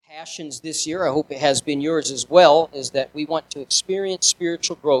passions this year, I hope it has been yours as well, is that we want to experience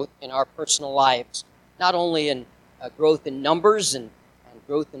spiritual growth in our personal lives. Not only in growth in numbers and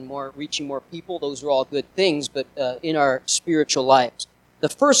growth in reaching more people, those are all good things, but in our spiritual lives. The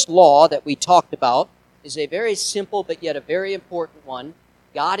first law that we talked about is a very simple but yet a very important one.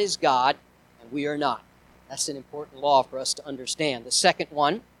 God is God, and we are not. That's an important law for us to understand. The second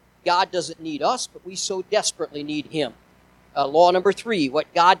one, God doesn't need us, but we so desperately need Him. Law number 3,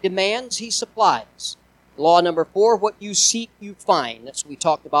 what God demands, He supplies. Law number 4, what you seek, you find. That's what we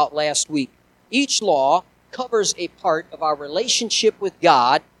talked about last week. Each law covers a part of our relationship with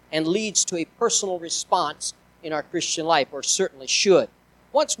God and leads to a personal response in our Christian life, or certainly should.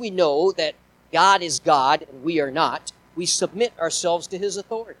 Once we know that God is God and we are not, we submit ourselves to His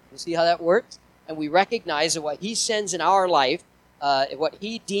authority. You see how that works? And we recognize that what He sends in our life, what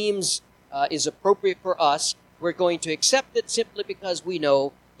He deems is appropriate for us, we're going to accept it simply because we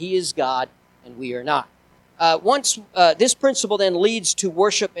know He is God and we are not. This principle then leads to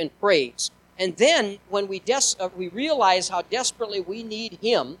worship and praise. And then when we realize how desperately we need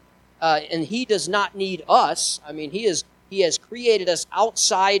Him, and He does not need us, I mean, He has created us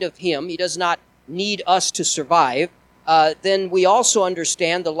outside of Him. He does not need us to survive. Then we also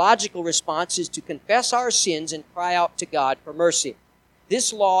understand the logical response is to confess our sins and cry out to God for mercy.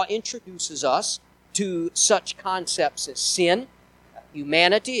 This law introduces us to such concepts as sin,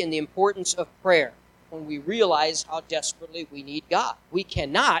 humanity, and the importance of prayer when we realize how desperately we need God. We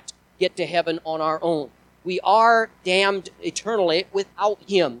cannot get to heaven on our own. We are damned eternally without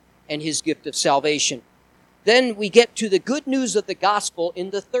Him and His gift of salvation. Then we get to the good news of the gospel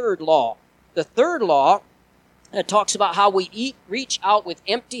in the third law. The third law talks about how we reach out with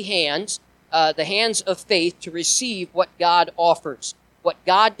empty hands, the hands of faith, to receive what God offers. What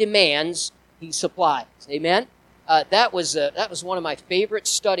God demands, He supplies. Amen? That was one of my favorite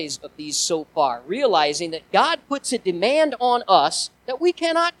studies of these so far, realizing that God puts a demand on us that we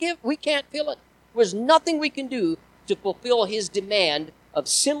cannot give. We can't fill it. There's nothing we can do to fulfill His demand of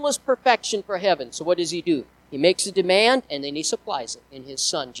sinless perfection for heaven. So what does He do? He makes a demand, and then He supplies it in His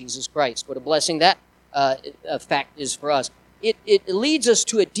Son, Jesus Christ. What a blessing that fact is for us. It leads us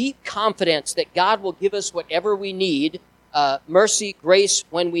to a deep confidence that God will give us whatever we need, mercy, grace,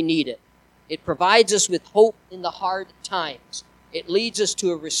 when we need it. It provides us with hope in the hard times. It leads us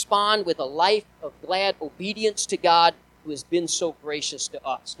to respond with a life of glad obedience to God who has been so gracious to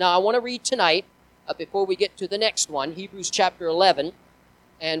us. Now, I want to read tonight, before we get to the next one, Hebrews chapter 11,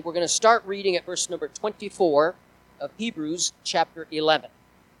 and we're going to start reading at verse number 24 of Hebrews chapter 11.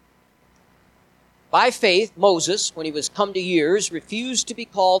 By faith, Moses, when he was come to years, refused to be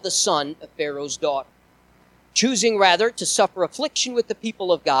called the son of Pharaoh's daughter, choosing rather to suffer affliction with the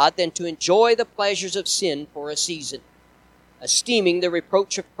people of God than to enjoy the pleasures of sin for a season, esteeming the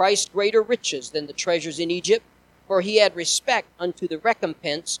reproach of Christ greater riches than the treasures in Egypt, for he had respect unto the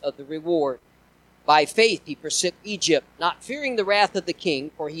recompense of the reward. By faith he forsook Egypt, not fearing the wrath of the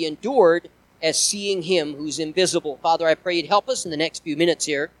king, for he endured as seeing Him who's invisible. Father, I pray You'd help us in the next few minutes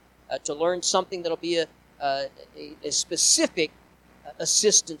here to learn something that'll be a specific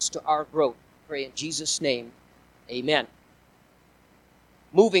assistance to our growth. I pray in Jesus' name. Amen.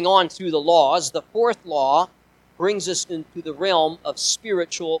 Moving on through the laws, the fourth law brings us into the realm of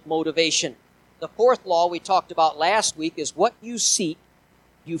spiritual motivation. The fourth law we talked about last week is what you seek,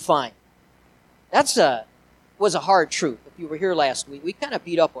 you find. That was a hard truth. If you were here last week, we kind of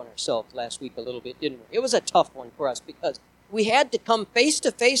beat up on ourselves last week a little bit, didn't we? It was a tough one for us because we had to come face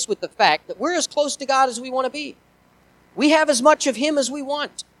to face with the fact that we're as close to God as we want to be. We have as much of Him as we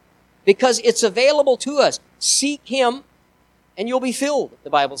want, because it's available to us. Seek Him, and you'll be filled, the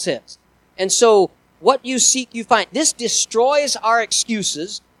Bible says. And so, what you seek, you find. This destroys our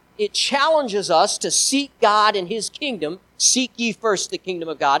excuses. It challenges us to seek God and His kingdom. Seek ye first the kingdom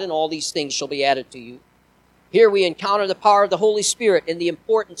of God, and all these things shall be added to you. Here we encounter the power of the Holy Spirit and the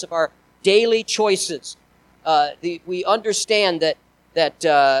importance of our daily choices. We understand that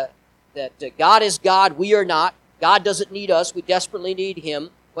God is God, we are not. God doesn't need us, we desperately need Him.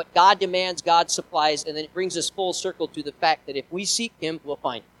 What God demands, God supplies, and then it brings us full circle to the fact that if we seek Him, we'll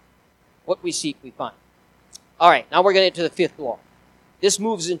find Him. What we seek, we find. All right, now we're going to get to the fifth law. This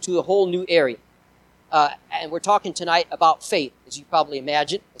moves into a whole new area. And we're talking tonight about faith, as you probably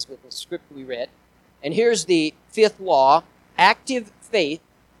imagine, as with the script we read. And here's the fifth law. Active faith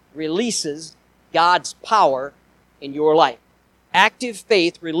releases God's power in your life. Active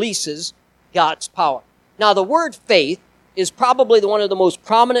faith releases God's power. Now, the word faith is probably one of the most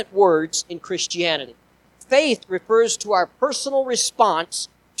prominent words in Christianity. Faith refers to our personal response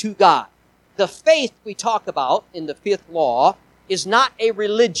to God. The faith we talk about in the fifth law is not a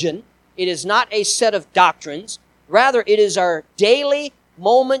religion. It is not a set of doctrines. Rather, it is our daily,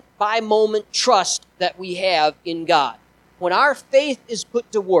 moment-by-moment trust that we have in God. When our faith is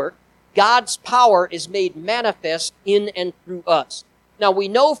put to work, God's power is made manifest in and through us. Now, we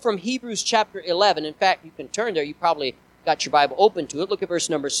know from Hebrews chapter 11, in fact, you can turn there, you probably got your Bible open to it. Look at verse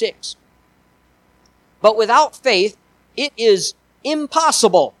number 6. But without faith, it is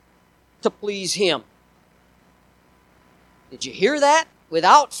impossible to please Him. Did you hear that?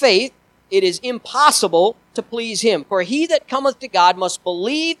 Without faith, it is impossible to please Him. For he that cometh to God must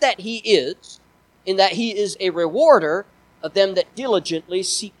believe that He is, and that He is a rewarder of them that diligently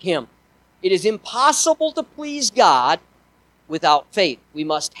seek Him. It is impossible to please God without faith. We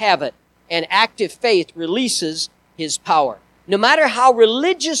must have it. And active faith releases His power. No matter how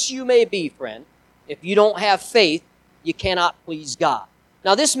religious you may be, friend, if you don't have faith, you cannot please God.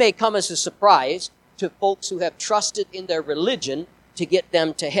 Now, this may come as a surprise to folks who have trusted in their religion to get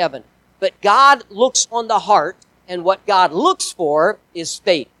them to heaven. But God looks on the heart, and what God looks for is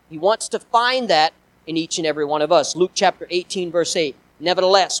faith. He wants to find that in each and every one of us. Luke chapter 18, verse 8.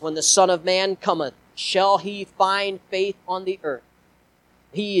 Nevertheless, when the Son of Man cometh, shall He find faith on the earth?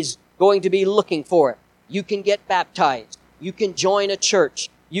 He is going to be looking for it. You can get baptized. You can join a church.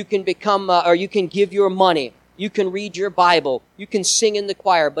 You can become, or you can give your money. You can read your Bible. You can sing in the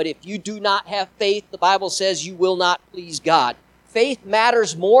choir. But if you do not have faith, the Bible says you will not please God. Faith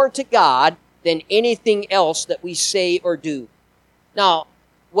matters more to God than anything else that we say or do. Now,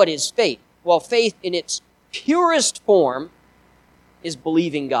 what is faith? Well, faith in its purest form is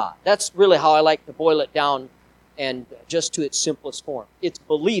believing God. That's really how I like to boil it down, and just to its simplest form. It's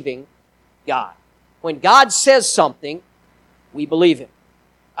believing God. When God says something, we believe Him.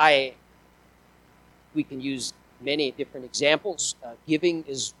 We can use many different examples. Giving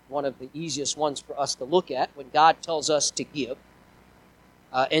is one of the easiest ones for us to look at. When God tells us to give,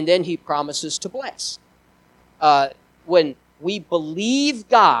 and then He promises to bless. When we believe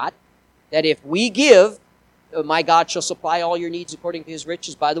God, that if we give, my God shall supply all your needs according to His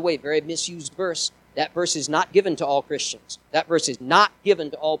riches. By the way, very misused verse. That verse is not given to all Christians. That verse is not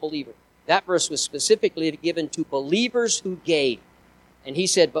given to all believers. That verse was specifically given to believers who gave. And He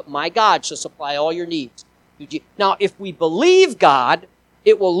said, but my God shall supply all your needs. Now, if we believe God,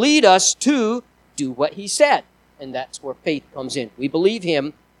 it will lead us to do what He said. And that's where faith comes in. We believe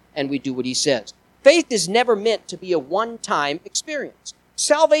Him and we do what He says. Faith is never meant to be a one-time experience.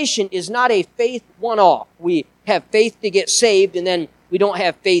 Salvation is not a faith one-off. We have faith to get saved and then we don't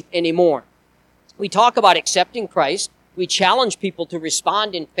have faith anymore. We talk about accepting Christ. We challenge people to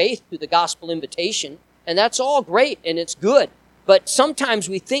respond in faith to the gospel invitation. And that's all great and it's good. But sometimes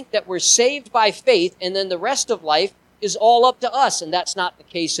we think that we're saved by faith and then the rest of life is all up to us. And that's not the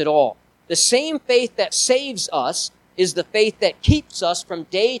case at all. The same faith that saves us is the faith that keeps us from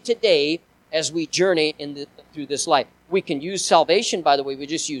day to day as we journey through this life. We can use salvation, by the way. We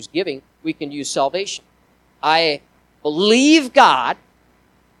just use giving. We can use salvation. I believe God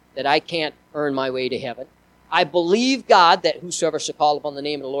that I can't earn my way to heaven. I believe God that whosoever shall call upon the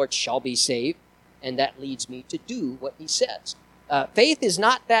name of the Lord shall be saved. And that leads me to do what He says. Faith is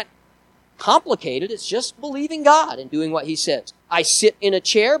not that complicated. It's just believing God and doing what He says. I sit in a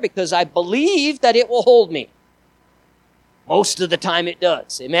chair because I believe that it will hold me. Most of the time it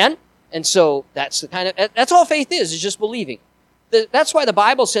does. Amen? And so that's all faith is just believing. That's why the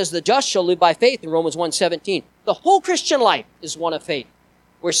Bible says the just shall live by faith in Romans 1:17. The whole Christian life is one of faith.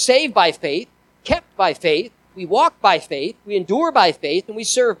 We're saved by faith, kept by faith, we walk by faith, we endure by faith, and we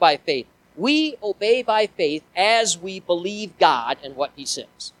serve by faith. We obey by faith as we believe God and what He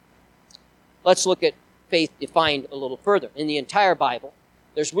says. Let's look at faith defined a little further. In the entire Bible,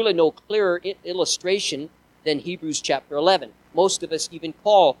 there's really no clearer illustration than Hebrews chapter 11. Most of us even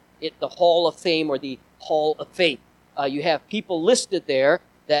call it the Hall of Fame or the Hall of Faith. You have people listed there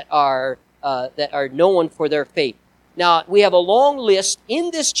that are known for their faith. Now, we have a long list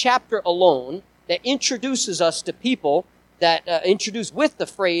in this chapter alone that introduces us to people that introduce with the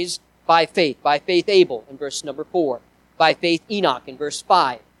phrase by faith. By faith Abel in verse number 4. By faith Enoch in verse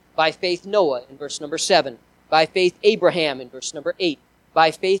 5. By faith Noah in verse number 7. By faith Abraham in verse number 8. By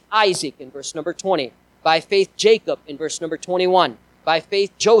faith Isaac in verse number 20. By faith Jacob in verse number 21. By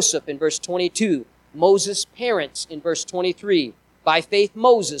faith Joseph in verse 22. Moses' parents in verse 23. By faith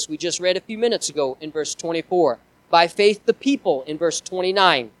Moses, we just read a few minutes ago, in verse 24. By faith the people in verse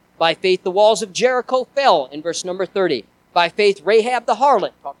 29. By faith the walls of Jericho fell in verse number 30. By faith Rahab the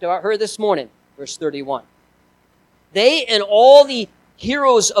harlot, talked about her this morning, verse 31. They and all the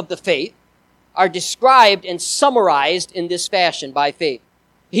heroes of the faith are described and summarized in this fashion, by faith.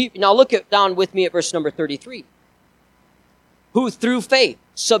 Now look down with me at verse number 33. who through faith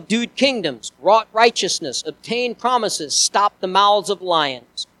subdued kingdoms, wrought righteousness, obtained promises, stopped the mouths of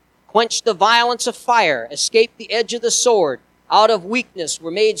lions, quenched the violence of fire, escaped the edge of the sword, out of weakness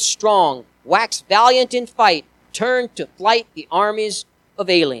were made strong, waxed valiant in fight, turned to flight the armies of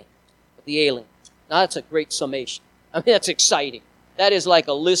the aliens. Now that's a great summation. I mean, that's exciting. That is like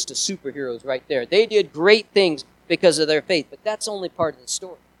a list of superheroes right there. They did great things because of their faith, but that's only part of the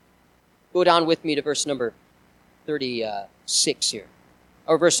story. Go down with me to verse number 36 here,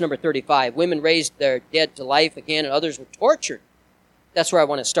 or verse number 35. Women raised their dead to life again, and others were tortured. That's where I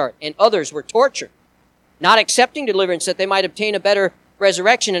want to start. And others were tortured, not accepting deliverance that they might obtain a better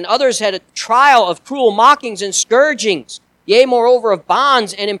resurrection. And others had a trial of cruel mockings and scourgings, yea, moreover, of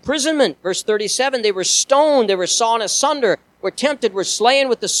bonds and imprisonment. Verse 37, they were stoned, they were sawn asunder, were tempted, were slain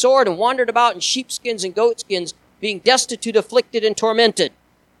with the sword, and wandered about in sheepskins and goatskins, being destitute, afflicted, and tormented.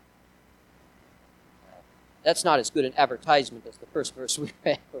 That's not as good an advertisement as the first verse we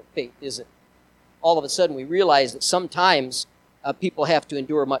read for faith, is it? All of a sudden we realize that sometimes people have to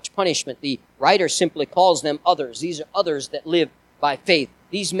endure much punishment. The writer simply calls them others. These are others that live by faith.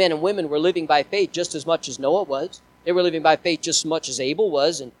 These men and women were living by faith just as much as Noah was. They were living by faith just as much as Abel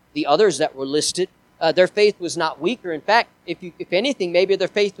was, and the others that were listed. Their faith was not weaker. In fact, if anything, maybe their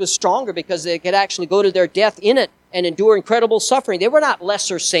faith was stronger because they could actually go to their death in it and endure incredible suffering. They were not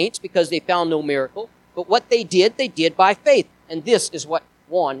lesser saints because they found no miracle, but what they did by faith. And this is what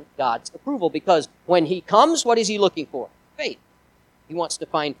won God's approval, because when He comes, what is He looking for? Faith. He wants to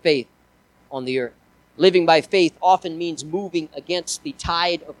find faith on the earth. Living by faith often means moving against the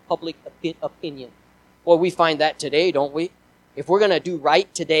tide of public opinion. Well, we find that today, don't we? If we're going to do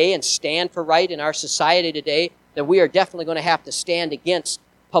right today and stand for right in our society today, then we are definitely going to have to stand against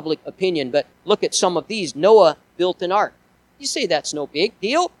public opinion. But look at some of these. Noah built an ark. You say that's no big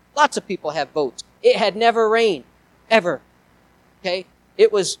deal. Lots of people have boats. It had never rained, ever. Okay?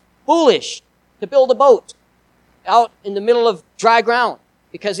 It was foolish to build a boat out in the middle of dry ground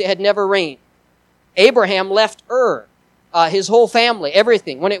because it had never rained. Abraham left Ur, his whole family,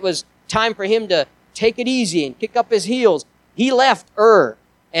 everything. When it was time for him to take it easy and kick up his heels, he left Ur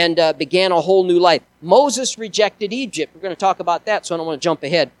and began a whole new life. Moses rejected Egypt. We're going to talk about that, so I don't want to jump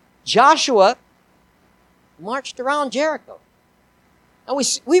ahead. Joshua marched around Jericho. Now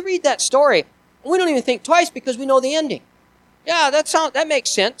we read that story, and we don't even think twice because we know the ending. Yeah, that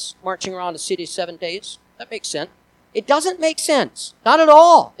makes sense, marching around the city 7 days. That makes sense. It doesn't make sense. Not at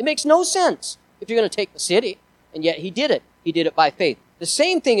all. It makes no sense if you're going to take the city, and yet he did it. He did it by faith. The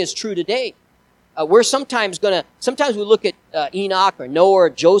same thing is true today. We're sometimes we look at Enoch or Noah or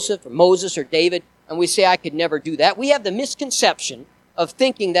Joseph or Moses or David, and we say, I could never do that. We have the misconception of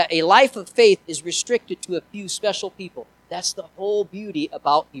thinking that a life of faith is restricted to a few special people. That's the whole beauty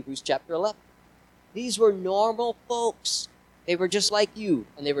about Hebrews chapter 11. These were normal folks. They were just like you,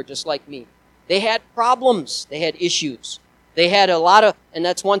 and they were just like me. They had problems. They had issues. They had a lot of, and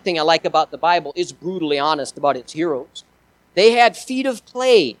that's one thing I like about the Bible, it's brutally honest about its heroes. They had feet of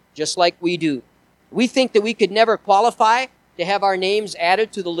clay, just like we do. We think that we could never qualify to have our names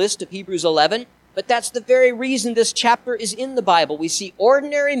added to the list of Hebrews 11, but that's the very reason this chapter is in the Bible. We see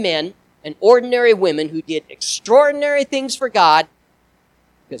ordinary men and ordinary women who did extraordinary things for God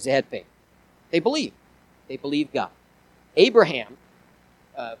because they had faith. They believed. They believed God. Abraham,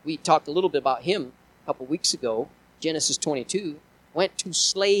 we talked a little bit about him a couple weeks ago, Genesis 22, went to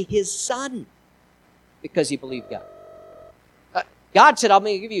slay his son because he believed God. God said, I'm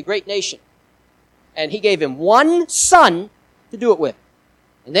going to give you a great nation. And he gave him one son to do it with.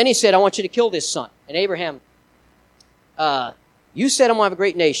 And then he said, I want you to kill this son. And Abraham, you said I'm going to have a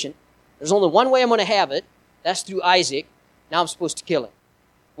great nation. There's only one way I'm going to have it. That's through Isaac. Now I'm supposed to kill him.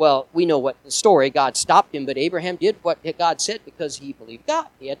 Well, we know what the story. God stopped him, but Abraham did what God said because he believed God.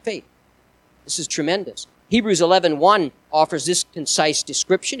 He had faith. This is tremendous. Hebrews 11:1 offers this concise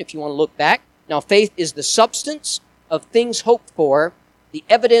description if you want to look back. Now, faith is the substance of things hoped for, the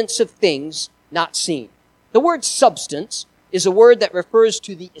evidence of things not seen. The word substance is a word that refers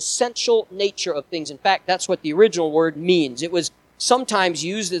to the essential nature of things. In fact, that's what the original word means. It was sometimes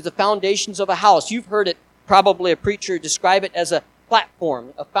used as the foundations of a house. You've heard it, probably a preacher describe it as a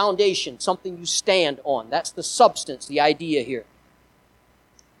platform, a foundation, something you stand on. That's the substance, the idea here.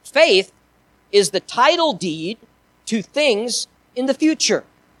 Faith is the title deed to things in the future,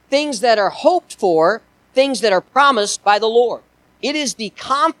 things that are hoped for, things that are promised by the Lord. It is the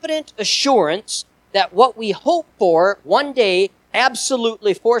confident assurance that what we hope for one day,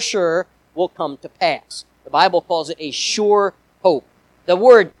 absolutely for sure, will come to pass. The Bible calls it a sure hope. The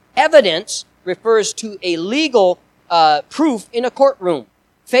word evidence refers to a legal proof in a courtroom.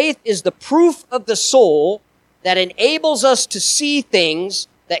 Faith is the proof of the soul that enables us to see things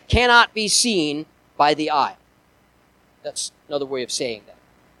that cannot be seen by the eye. That's another way of saying that.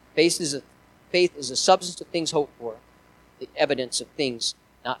 Faith is a substance of things hoped for, the evidence of things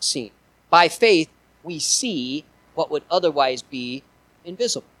not seen. By faith, we see what would otherwise be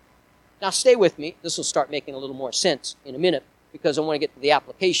invisible. Now stay with me. This will start making a little more sense in a minute because I want to get to the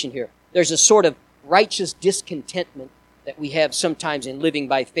application here. There's a sort of righteous discontentment that we have sometimes in living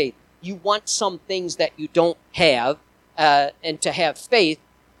by faith. You want some things that you don't have, and to have faith,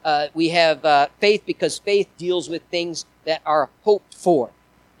 we have faith because faith deals with things that are hoped for.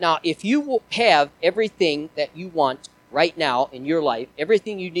 Now, if you will have everything that you want right now in your life,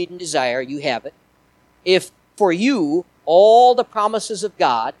 everything you need and desire, you have it. If for you, all the promises of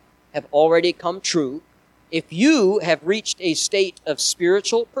God have already come true, if you have reached a state of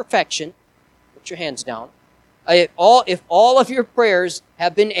spiritual perfection, put your hands down. If all of your prayers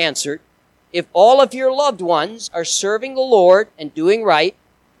have been answered, if all of your loved ones are serving the Lord and doing right,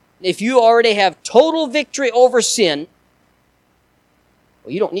 if you already have total victory over sin,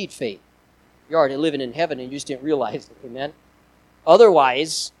 well, you don't need faith. You're already living in heaven and you just didn't realize it. Amen?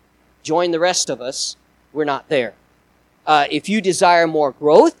 Otherwise, join the rest of us. We're not there. If you desire more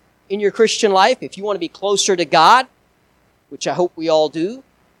growth in your Christian life, if you want to be closer to God, which I hope we all do,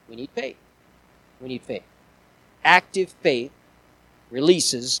 we need faith. We need faith. Active faith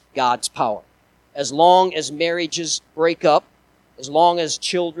releases God's power. As long as marriages break up, as long as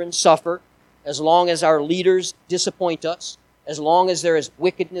children suffer, as long as our leaders disappoint us, as long as there is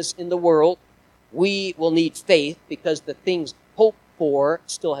wickedness in the world, we will need faith because the things hoped for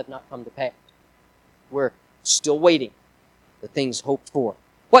still have not come to pass. We're still waiting. The things hoped for.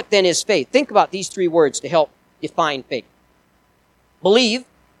 What then is faith? Think about these three words to help define faith. Believe,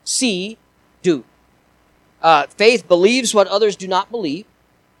 see, do. Faith believes what others do not believe.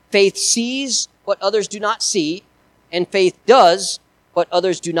 Faith sees what others do not see. And faith does what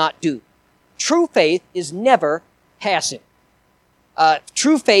others do not do. True faith is never passive.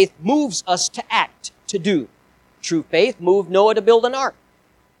 True faith moves us to act, to do. True faith moved Noah to build an ark.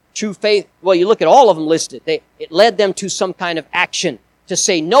 True faith, well, you look at all of them listed. It led them to some kind of action, to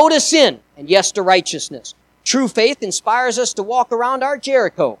say no to sin and yes to righteousness. True faith inspires us to walk around our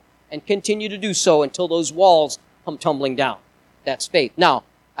Jericho and continue to do so until those walls come tumbling down. That's faith. Now,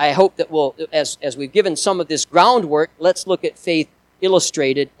 I hope that we'll, as we've given some of this groundwork, let's look at faith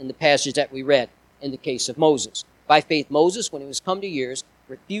illustrated in the passage that we read in the case of Moses. By faith, Moses, when he was come to years,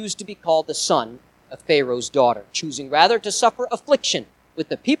 refused to be called the son of Pharaoh's daughter, choosing rather to suffer affliction with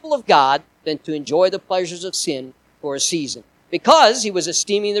the people of God than to enjoy the pleasures of sin for a season. Because he was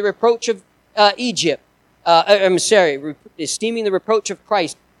esteeming the reproach of esteeming the reproach of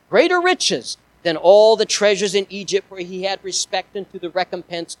Christ greater riches than all the treasures in Egypt, where he had respect unto the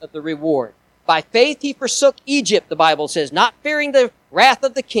recompense of the reward. By faith he forsook Egypt, the Bible says, not fearing the wrath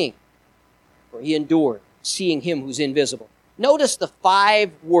of the king, for he endured, seeing him who's invisible. Notice the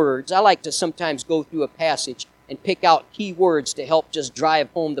 5 words. I like to sometimes go through a passage and pick out key words to help just drive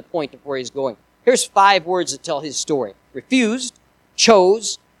home the point of where he's going. Here's 5 words that tell his story. Refused,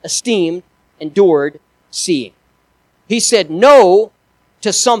 chose, esteemed, endured, seeing. He said no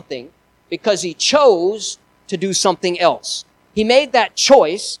to something because he chose to do something else. He made that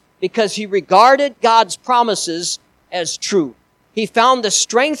choice because he regarded God's promises as true. He found the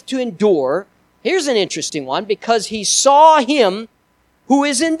strength to endure. Here's an interesting one, because he saw him who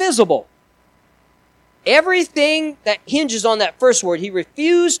is invisible. Everything that hinges on that first word, he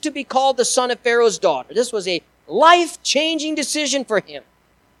refused to be called the son of Pharaoh's daughter. This was a life-changing decision for him.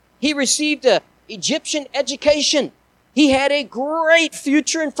 He received an Egyptian education. He had a great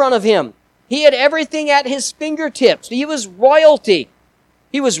future in front of him. He had everything at his fingertips. He was royalty.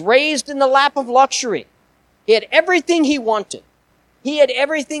 He was raised in the lap of luxury. He had everything he wanted. He had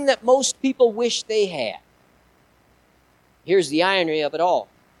everything that most people wish they had. Here's the irony of it all.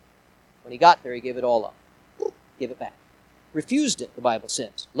 When he got there, he gave it all up. Give it back. Refused it, the Bible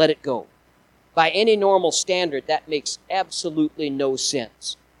says. Let it go. By any normal standard, that makes absolutely no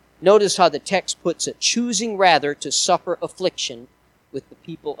sense. Notice how the text puts it, choosing rather to suffer affliction with the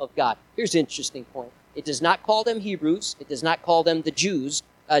people of God. Here's an interesting point. It does not call them Hebrews. It does not call them the Jews.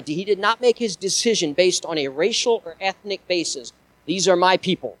 He did not make his decision based on a racial or ethnic basis. These are my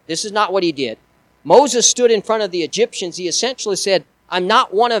people. This is not what he did. Moses stood in front of the Egyptians. He essentially said, I'm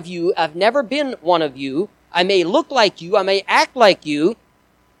not one of you. I've never been one of you. I may look like you. I may act like you.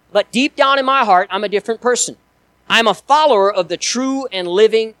 But deep down in my heart, I'm a different person. I'm a follower of the true and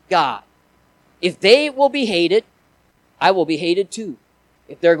living God. If they will be hated, I will be hated too.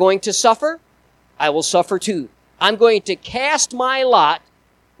 If they're going to suffer, I will suffer too. I'm going to cast my lot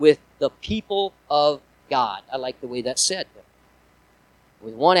with the people of God. I like the way that's said.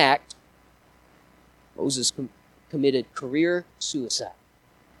 With one act, Moses committed career suicide.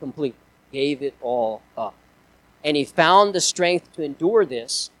 Completely. Gave it all up. And he found the strength to endure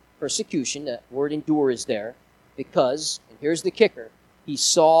this persecution. That word endure is there. Because, and here's the kicker, he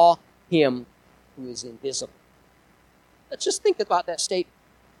saw him who is invisible. Let's just think about that statement.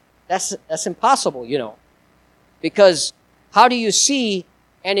 That's impossible, you know. Because how do you see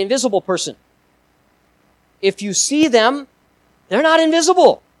an invisible person? If you see them, they're not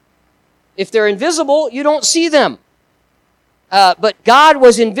invisible. If they're invisible, you don't see them. But God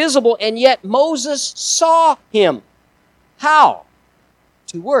was invisible, and yet Moses saw him. How?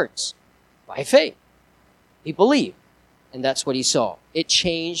 2 words. By faith. He believed, and that's what he saw. It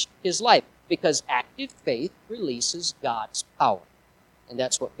changed his life, because active faith releases God's power. And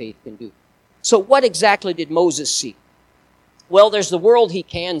that's what faith can do. So what exactly did Moses see? Well, there's the world he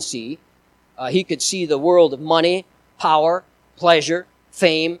can see. He could see the world of money, power, pleasure,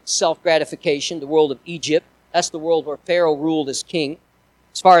 fame, self-gratification, the world of Egypt. That's the world where Pharaoh ruled as king.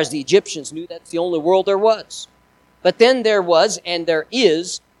 As far as the Egyptians knew, that's the only world there was. But then there was, and there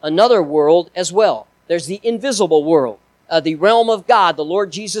is, another world as well. There's the invisible world, the realm of God, the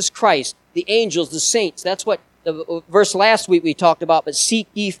Lord Jesus Christ, the angels, the saints. That's what the verse last week we talked about. But seek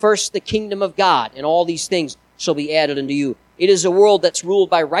ye first the kingdom of God, and all these things shall be added unto you. It is a world that's ruled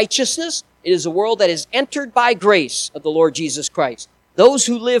by righteousness. It is a world that is entered by grace of the Lord Jesus Christ. Those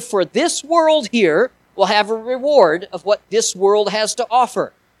who live for this world here will have a reward of what this world has to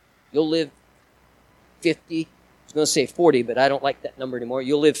offer. You'll live 50, I was going to say 40, but I don't like that number anymore.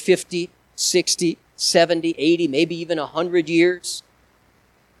 You'll live 50, 60, 70, 80, maybe even 100 years.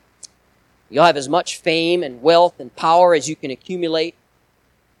 You'll have as much fame and wealth and power as you can accumulate,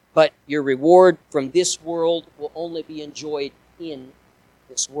 but your reward from this world will only be enjoyed in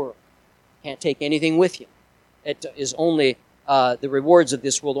this world. You can't take anything with you. It is only, the rewards of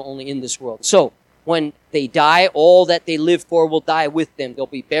this world are only in this world. So, when they die, all that they live for will die with them. They'll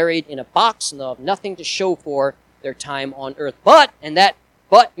be buried in a box, and they'll have nothing to show for their time on earth. But, and that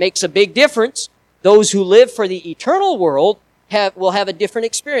but makes a big difference, those who live for the eternal world will have a different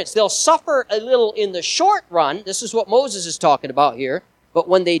experience. They'll suffer a little in the short run. This is what Moses is talking about here. But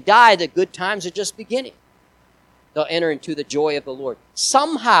when they die, the good times are just beginning. They'll enter into the joy of the Lord.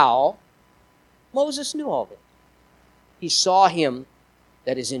 Somehow, Moses knew all this. He saw him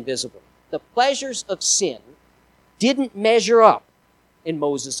that is invisible. The pleasures of sin didn't measure up in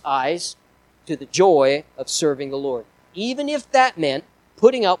Moses' eyes to the joy of serving the Lord. Even if that meant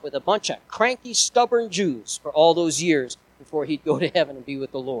putting up with a bunch of cranky, stubborn Jews for all those years before he'd go to heaven and be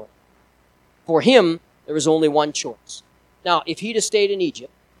with the Lord. For him, there was only one choice. Now, if he'd have stayed in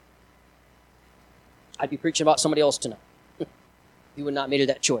Egypt, I'd be preaching about somebody else tonight. He would not have made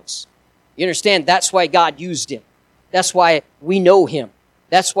that choice. You understand? That's why God used him. That's why we know him.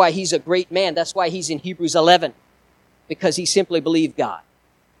 That's why he's a great man. That's why he's in Hebrews 11. Because he simply believed God.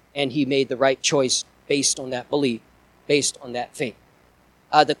 And he made the right choice based on that belief, based on that faith.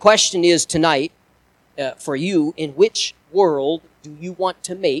 The question is tonight, for you, in which world do you want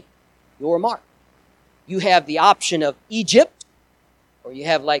to make your mark? You have the option of Egypt, or you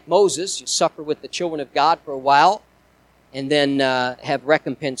have, like Moses, you suffer with the children of God for a while, and then have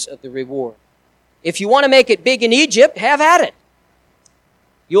recompense of the reward. If you want to make it big in Egypt, have at it.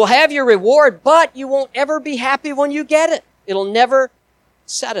 You'll have your reward, but you won't ever be happy when you get it. It'll never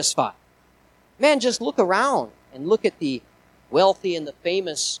satisfy. Man, just look around and look at the wealthy and the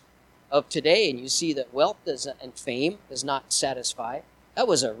famous of today, and you see that wealth and fame does not satisfy. That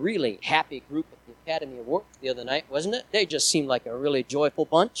was a really happy group at the Academy Awards the other night, wasn't it? They just seemed like a really joyful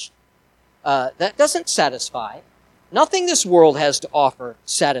bunch. That doesn't satisfy. Nothing this world has to offer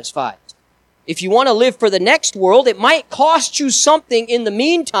satisfies. If you want to live for the next world, it might cost you something in the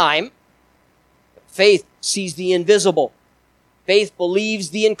meantime. Faith sees the invisible. Faith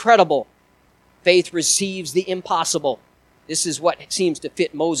believes the incredible. Faith receives the impossible. This is what seems to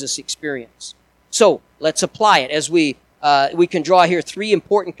fit Moses' experience. So, let's apply it. As we can draw here 3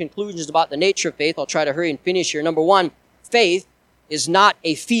 important conclusions about the nature of faith. I'll try to hurry and finish here. Number 1, faith is not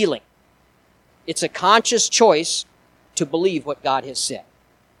a feeling. It's a conscious choice to believe what God has said.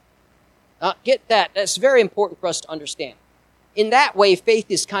 Get that. That's very important for us to understand. In that way, faith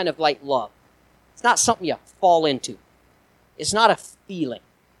is kind of like love. It's not something you fall into. It's not a feeling.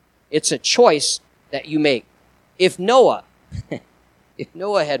 It's a choice that you make. If Noah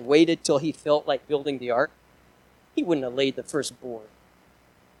had waited till he felt like building the ark, he wouldn't have laid the first board.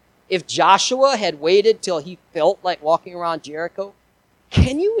 If Joshua had waited till he felt like walking around Jericho,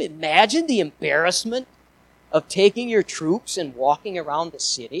 can you imagine the embarrassment of taking your troops and walking around the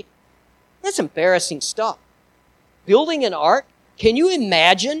city? That's embarrassing stuff. Building an ark, can you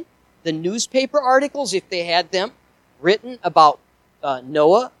imagine the newspaper articles if they had them written about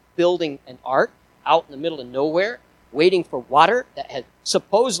Noah building an ark out in the middle of nowhere, waiting for water that had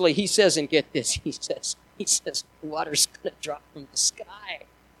supposedly, he says, and get this, he says, water's going to drop from the sky.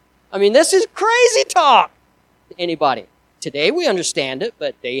 I mean, this is crazy talk to anybody. Today we understand it,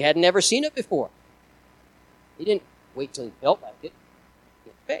 but they had never seen it before. He didn't wait till he felt like it.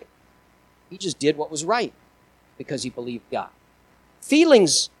 He had faith. He just did what was right because he believed God.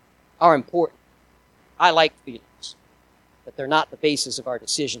 Feelings are important. I like feelings, but they're not the basis of our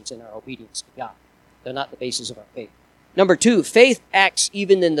decisions and our obedience to God. They're not the basis of our faith. Number 2, faith acts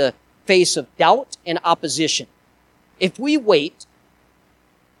even in the face of doubt and opposition. If we wait,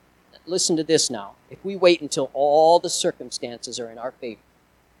 listen to this now, if we wait until all the circumstances are in our favor,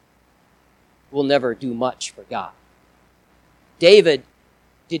 we'll never do much for God. David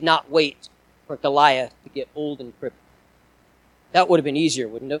did not wait for Goliath to get old and crippled. That would have been easier,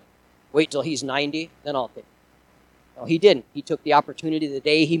 wouldn't it? Wait till he's 90, then I'll take it. No, he didn't. He took the opportunity the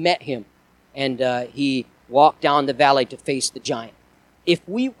day he met him, and he walked down the valley to face the giant. If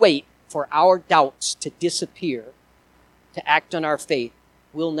we wait for our doubts to disappear, to act on our faith,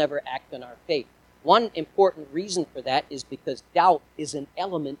 we'll never act on our faith. One important reason for that is because doubt is an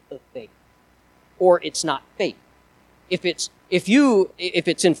element of faith, or it's not faith. If it's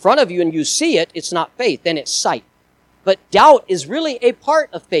in front of you and you see it, it's not faith, then it's sight. But doubt is really a part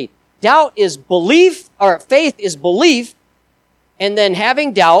of faith. Doubt is belief, or faith is belief, and then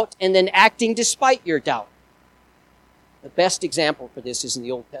having doubt, and then acting despite your doubt. The best example for this is in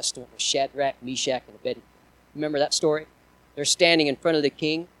the Old Testament with Shadrach, Meshach, and Abednego. Remember that story? They're standing in front of the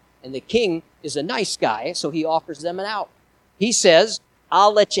king, and the king is a nice guy, so he offers them an out. He says,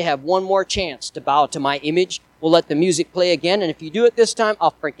 I'll let you have one more chance to bow to my image. We'll let the music play again, and if you do it this time,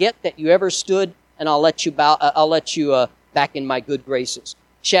 I'll forget that you ever stood, and I'll let you back in my good graces.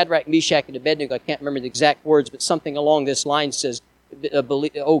 Shadrach, Meshach, and Abednego, I can't remember the exact words, but something along this line says,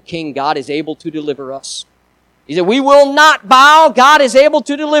 O king, God is able to deliver us. He said, we will not bow. God is able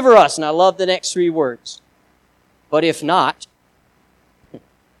to deliver us. And I love the next 3 words. But if not,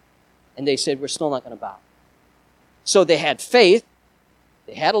 and they said, we're still not going to bow. So they had faith,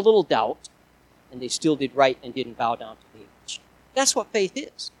 they had a little doubt, and they still did right and didn't bow down to the image. That's what faith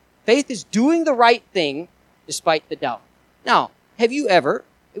is. Faith is doing the right thing despite the doubt. Now, have you ever,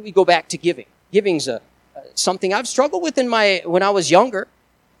 we go back to giving. Giving's something I've struggled with when I was younger.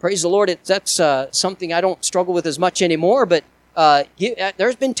 Praise the Lord, that's something I don't struggle with as much anymore, but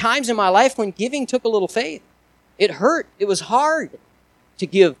there's been times in my life when giving took a little faith. It hurt. It was hard to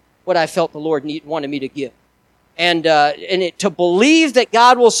give what I felt the Lord wanted me to give. And to believe that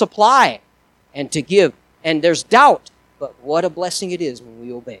God will supply and to give. And there's doubt, but what a blessing it is when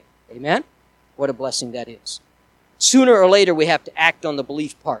we obey. Amen? What a blessing that is. Sooner or later, we have to act on the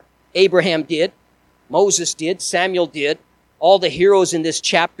belief part. Abraham did. Moses did. Samuel did. All the heroes in this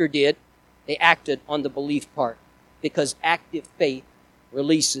chapter did. They acted on the belief part because active faith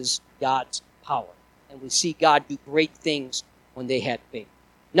releases God's power. And we see God do great things when they had faith.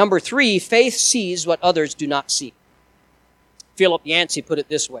 Number 3, faith sees what others do not see. Philip Yancey put it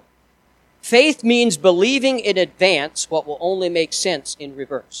this way. Faith means believing in advance what will only make sense in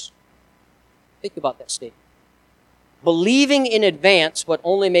reverse. Think about that statement. Believing in advance what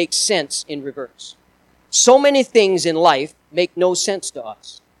only makes sense in reverse. So many things in life make no sense to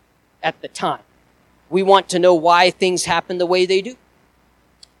us at the time. We want to know why things happen the way they do.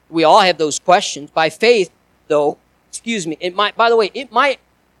 We all have those questions. By faith, though, it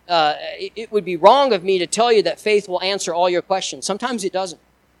would be wrong of me to tell you that faith will answer all your questions. Sometimes it doesn't.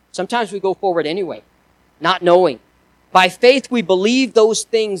 Sometimes we go forward anyway, not knowing. By faith, we believe those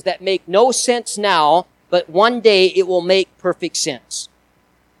things that make no sense now, but one day it will make perfect sense.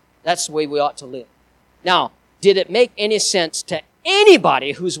 That's the way we ought to live. Now, did it make any sense to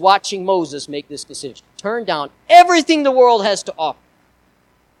anybody who's watching Moses make this decision? Turn down everything the world has to offer.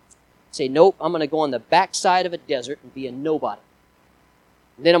 Say, nope, I'm going to go on the backside of a desert and be a nobody.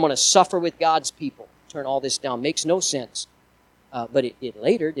 And then I'm going to suffer with God's people. Turn all this down. Makes no sense. But it did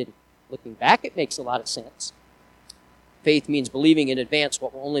later. Looking back, it makes a lot of sense. Faith means believing in advance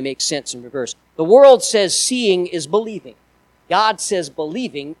what will only make sense in reverse. The world says seeing is believing. God says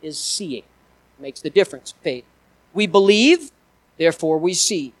believing is seeing. Makes the difference, faith. We believe, therefore we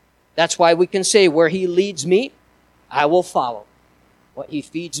see. That's why we can say, where He leads me, I will follow. What He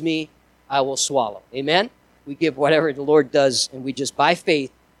feeds me, I will swallow. Amen? We give whatever the Lord does, and we just, by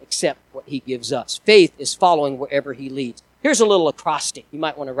faith, accept what He gives us. Faith is following wherever He leads. Here's a little acrostic. You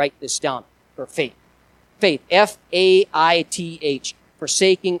might want to write this down for faith. Faith, F-A-I-T-H.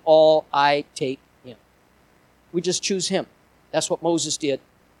 Forsaking all, I take him. We just choose him. That's what Moses did.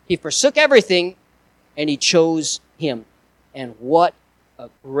 He forsook everything, and he chose him. And what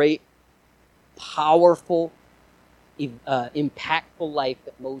a great, powerful, impactful life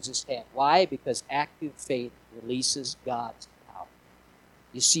that Moses had. Why? Because active faith releases God's power.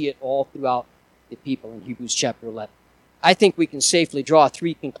 You see it all throughout the people in Hebrews chapter 11. I think we can safely draw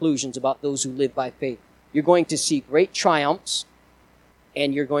 3 conclusions about those who live by faith. You're going to see great triumphs,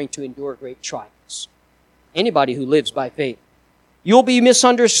 and you're going to endure great trials. Anybody who lives by faith. You'll be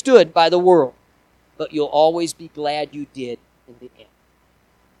misunderstood by the world, but you'll always be glad you did in the end.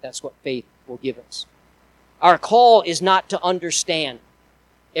 That's what faith will give us. Our call is not to understand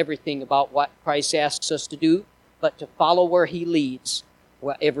everything about what Christ asks us to do, but to follow where he leads,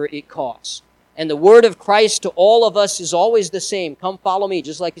 whatever it costs. And the word of Christ to all of us is always the same. Come follow me,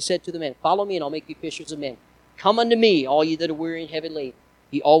 just like he said to the men. Follow me and I'll make you fishers of men. Come unto me, all you that are weary and heavy laden.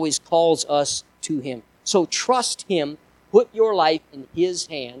 He always calls us to him. So trust him, put your life in his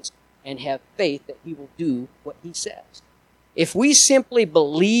hands, and have faith that he will do what he says. If we simply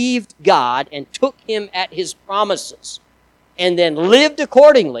believed God and took him at his promises and then lived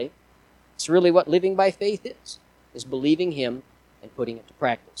accordingly, it's really what living by faith is believing him and putting it to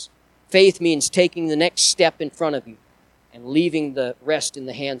practice. Faith means taking the next step in front of you and leaving the rest in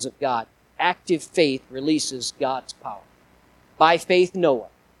the hands of God. Active faith releases God's power. By faith, Noah.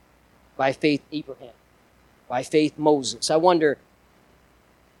 By faith, Abraham. By faith, Moses. I wonder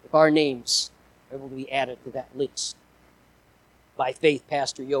if our names are able to be added to that list. By faith,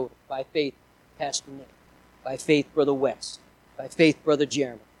 Pastor Yoda. By faith, Pastor Nick. By faith, Brother West. By faith, Brother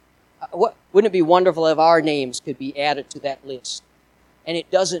Jeremy. Wouldn't it be wonderful if our names could be added to that list? And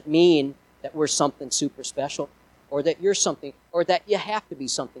it doesn't mean that we're something super special, or that you're something, or that you have to be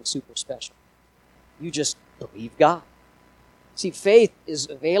something super special. You just believe God. See, faith is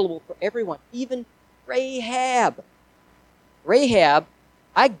available for everyone, even Rahab. Rahab,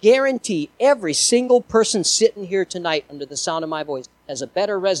 I guarantee every single person sitting here tonight under the sound of my voice has a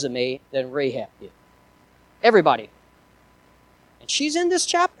better resume than Rahab did. Everybody. And she's in this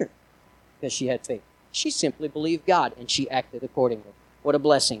chapter because she had faith. She simply believed God, and she acted accordingly. What a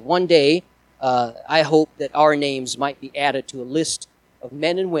blessing. One day, I hope that our names might be added to a list of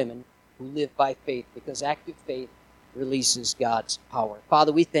men and women who live by faith, because active faith releases God's power.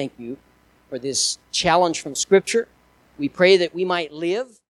 Father, we thank you for this challenge from Scripture. We pray that we might live